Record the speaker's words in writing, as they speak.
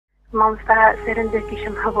مامۆستا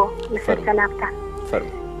سەرنجێکیشم هەبوو لەسەر جەنابتان.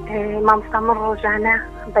 مامۆستا من ڕۆژانە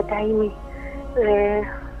بەدایمی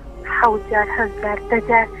 7 جار 8 جار 10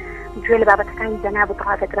 جار گوێ لە بابەتەکانی جەنابەت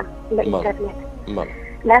ڕادەگرم لە ئینتەرنێت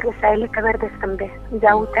لا ڕسایلی کە بەردەستم بێ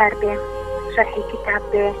جاوتار بێ شەرحی کتاب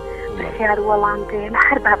بێ پرسیار وەڵام بێ لە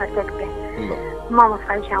هەر بابەتێک بێ.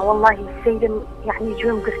 مامۆستاژیان وەڵڵاهی سەیرم یعنی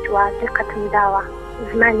گوێم گرتووە دقەتم داوە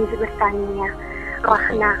زمانی زبرتان نییە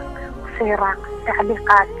ڕەخنا قسەی ڕاق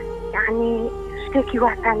تعلیقات یعنی شتێکی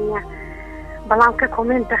واتان نییە بەڵام کە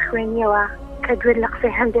کۆمنت دەخوێنیەوە کە گوێ لە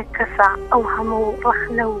قسەی هەندێک کەسە ئەو هەموو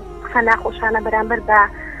ڕەخنە و قسە ناخۆشانە بەرامبەر بە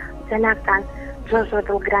جەنابتان زۆر زۆر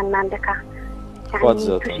دڵگرانمان دەکا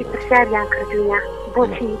تووشی پرسیاریان کردوینە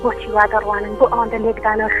بۆچی وا دەڕوانن بۆ ئەوەندە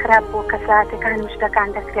لێکدانەوە خراپ بۆ کەساتەکان و شتەکان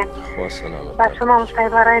دەکرێن. باشە مامۆستای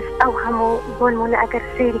بەڕێز ئەو هەموو بۆ نمونە ئەگەر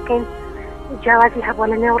سەیریکەین جیاوازی هەبووە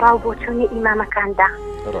لە نێو ڕاو بۆ چوونی ئیمامەکاندا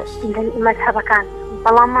مەذهەبەکان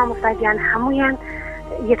بەڵام مامۆستاگیان هەمویان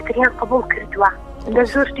یەکتریان قبول کردووە لە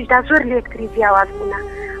زۆر شتیشدا زۆر لە یەکتری جیاواز بوونە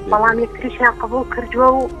بەڵام یەکتریشیان قبول کردووە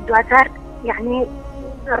و دوجار یعنی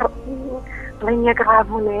بڵێن یەک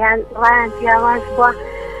ڕابوونە یان ڕایان جیاواز بووە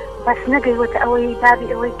بەس نەگەیوەتە ئەوەی بابی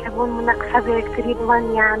ئەوەی کە بوون منە قسە بە یەکتری بڵێن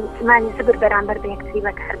یان زمانی زبر بەرامبەر بە یەکتری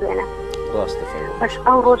بەکاردێنە. بەش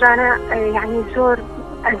ئەو ڕۆژانە یعنی زۆر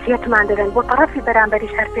ئەزیەتمان دەدەن بۆ تەڕەفی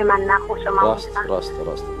بەرامبەریش هەر پێمان ناخۆشە.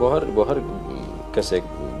 ڕاست بۆ هەر کەسێک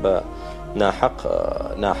بە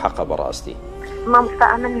ناحەقە بەڕاستی. مامۆستا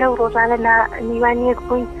ئەمن لەو ڕۆژانە لە میوانیەک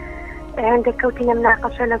بووین هەندێک کەوتینە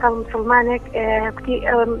مناقەشە لەگەڵ موسڵمانێک کوتی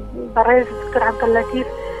بەڕێز دکتۆر عەبدوڵەتیف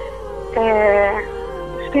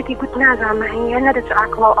شتێکی گوت نازانمە هەیە نەدەچ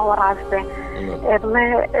عاقڵەوە ئەوە ڕاست بێ بڵێ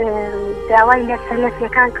داوای لە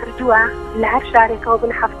سەلەفیەکان کردووە لە هەر شارێکەوە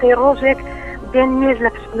بن هەفتەی ڕۆژێک بێن مێژ لە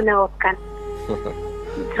پشت منەوە بکەن.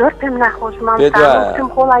 زۆر پێم ناخۆش مامۆستا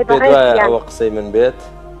خۆڵای بەڕێزیان ئەوە قسەی من بێت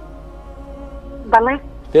بەڵێ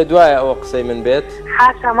پێ دوایە ئەوە قسەی من بێت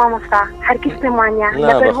حاشا مامۆستا هەرگیز پێم وانیە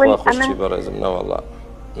نابەخۆشی بەڕێزم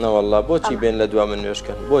نەوەڵڵا بۆچی بێن لە دوا من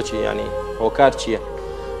نوێشکەن بۆچی ینی هۆکار چییە؟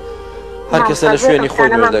 هەر کەسە لە شوێنی خۆی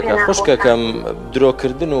نوێژ دەکات. خوشکەکەم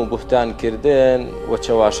درۆکردن و بوختانکردن و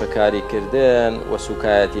چەواشەکاریکردن و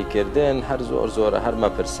سوکایەتیکردن هەر زۆرە هەر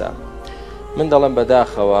مەپرسە. من دەڵێم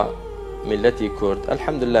بەداخەوە میلەتی کورد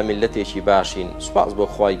ئەلحەمدوللا میلەتێکی باشین سوپاس بۆ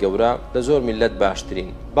خوای گەورە لە زۆر میلەت باشترین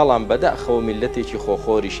بەڵام بەداخەوە میلەتێکی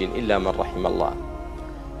خۆخۆریشین ئیلا من ڕەحیم الله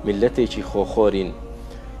میلەتێکی خۆخۆرین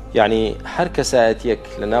یعنی هەر کەسایەتیەک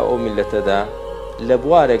لەناو ئەو میلەتەدا لە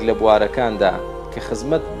بوارێک لە بوارەکاندا کە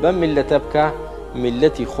خزمەت بە میلەتە بکە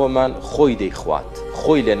میلەتی خۆمان خۆی دەیخوات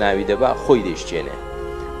خۆی لە ناوی دەبا خۆی دەیشتێنێ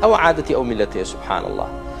ئەوە عادەتی ئەو میلەتەیە سوبحان الله.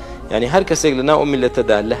 یعنی هەر کەسێک لەناو ئەو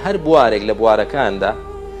میلەتەدا لە هەر بوارێک لە بوارەکاندا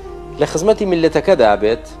لە خزمەتی میلەتەکەدا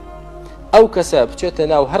بێت ئەو کەسە بچێتە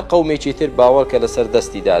ناو هەر قەومێکی تر باوەڕکە لەسەر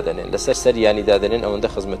دەستی دادەنێن لەسەر سەریانی دادەنێن ئەوەندە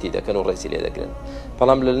خزمەتی دەکەن و ڕێزی لێ دەگرن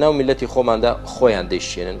بەڵام لە ناو میلەتی خۆماندا خۆیان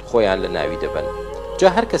دەیشێنن خۆیان لە ناوی دەبن. جا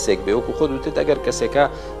هەر کەسێک بێ وەکو خۆت وتت ئەگەر کەسێکە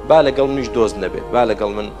با لەگەڵ منیش دۆست نەبێت با لەگەڵ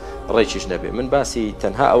من ڕێکیش نەبێ من باسی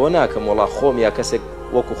تەنها ئەوە ناکەم وڵا خۆم یا کەسێک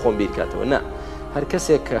وەکو خۆم بیرکاتەوە نا هەر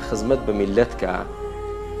کەسێک کە خزمەت بە میلەتکە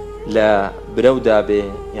لە برەودا بێ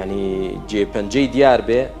ینی جێپەنجەی دیار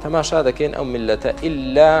بێ تەماشا دەکەین ئەو میلەتە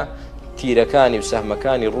ئیلا تیرەکانی و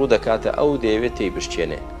سەهمەکانی ڕوو دەکاتە ئەو دەیەوێت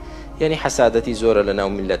تێیبشتێنێ. یعنی حەسادەتی زۆرە لە ناو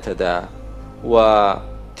میلەتەدا و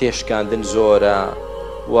تێشکاندن زۆرە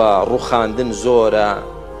و ڕووخاندن زۆرە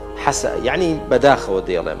یعنی بەداخەوە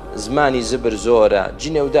دێڵێم زمانی زبر زۆرە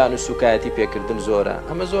جنێودان و سوکایەتی پێکردن زۆرە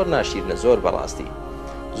ئەمە زۆر ناشیرنە زۆر بەڕاستی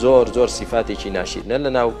زۆر سیفاتێکی ناشیرنە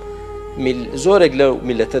لە ناو زۆرێک لەو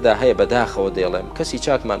میلەتەدا هەیە بەداخەوە دێڵێم کەسی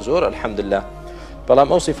چاکمان زۆر الحەمدلله بەڵام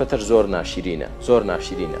ئەو سیفەتەر زۆر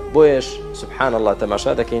ناشیرینە بۆیش سبحان الله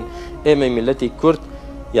تەماشا دەکەین ئێمە میلەتی کورد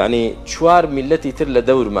یعنی 4 میلەتی تر لە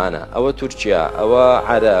دەورمانە ئەوە تورکیا ئەوە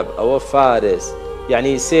عەرەب ئەوە فارس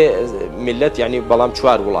یعنی 3 میلەت یعنی بەڵام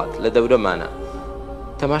 4 وڵات لە دەورەمانە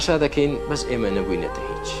تەماشا دەکەین بەس ئێمە نەبووینەتە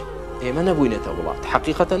هیچ ئێمە نەبووینەتە وڵات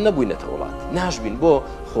حەقیقەتەن نەبووینەتە وڵات ناشبین بۆ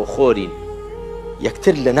خۆخۆرین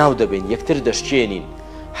یەکتر لە ناو دەبین یەکتر دەشتێنین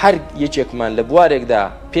هەر یەکێکمان لە بوارێکدا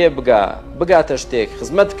پێ بگاتە شتێک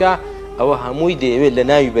خزمەتکە ئەوە هەمووی دەیەوێت لە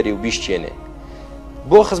ناوی بەرێ و بیشتێنێ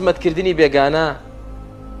بۆ خزمەتکردنی بێگانە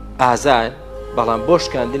ئازان بەڵام بۆ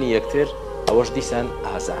شکاندنی یەکتر ئەوەش دیسان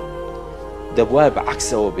ئازان دەبوایە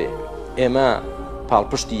بەعەکسەوە بێ ئێمە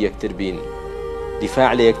پاڵپشتی یەکتر بین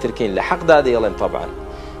دیفاع لە یەکترکەین لە حەقدا دەیڵێن طبعا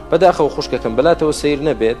بەداخەوە خوشکەکەم بەلاتەوە سیر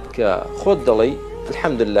نەبێت کە خۆت دەڵێی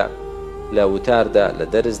الحەمدلله لە وتاردا لە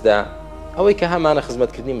دەرزدا ئەوەی کە هەمانە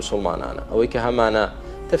خزمەتکردنی مسلمانانە ئەوەی کە هەمانە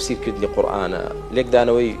تەفسیرکردنی قورئانە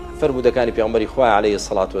لێکدانەوەی فەرمودەکانی پێغەمبەری خوا عەلەیهی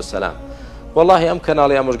سەڵات وەسەلام والله ئەم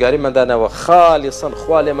کەناڵی ئامۆژگاریمەدانەوە خالیسەن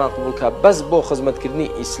خوا لێمان قبولکە بەس بۆ خزمەتکردنی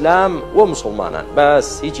ئیسلام و مسلمانان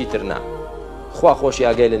بەس هیچی ترنا خوا خۆشی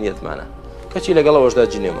ئاگای لە نیەتمانە کەچی لەگەڵەوەشدا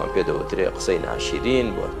جنێومان پێدەوترێ قسەی ناشیرین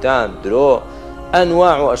بۆتان درۆ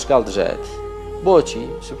ئەنواع و ئەشکال دژایەتی بۆچی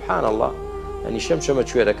سبحان الله ئەنی شەمشەمە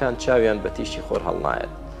کوێرەکان چاویان بە تیشتی خۆر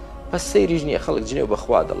هەڵنایەت بەس سەیریش نییە خەڵک جنێو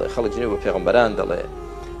بەخوا دەڵێ خەڵک جنێو بە پێغەمبەران دەڵێ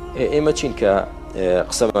ئێمە چین کە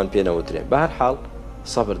قسەمان پێ نەوترێن بە هەر حاڵ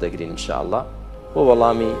سەبر دەگرین انشاءالله بۆ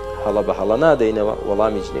وەڵامی هەڵە بە هەڵە نادەینەوە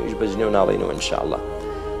وەڵامی جنێویش بە جنێو ناڵێنەوە انشاءالله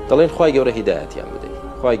دەڵێن خوای گەورە هیدایەتیان بدەین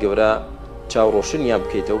خوای گەورە چاوڕۆشنیان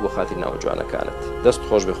بکەیتەوە بۆ خاتری ناوە جوانەکانت دەست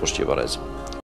خۆش بێ خوشتی بەڕێزم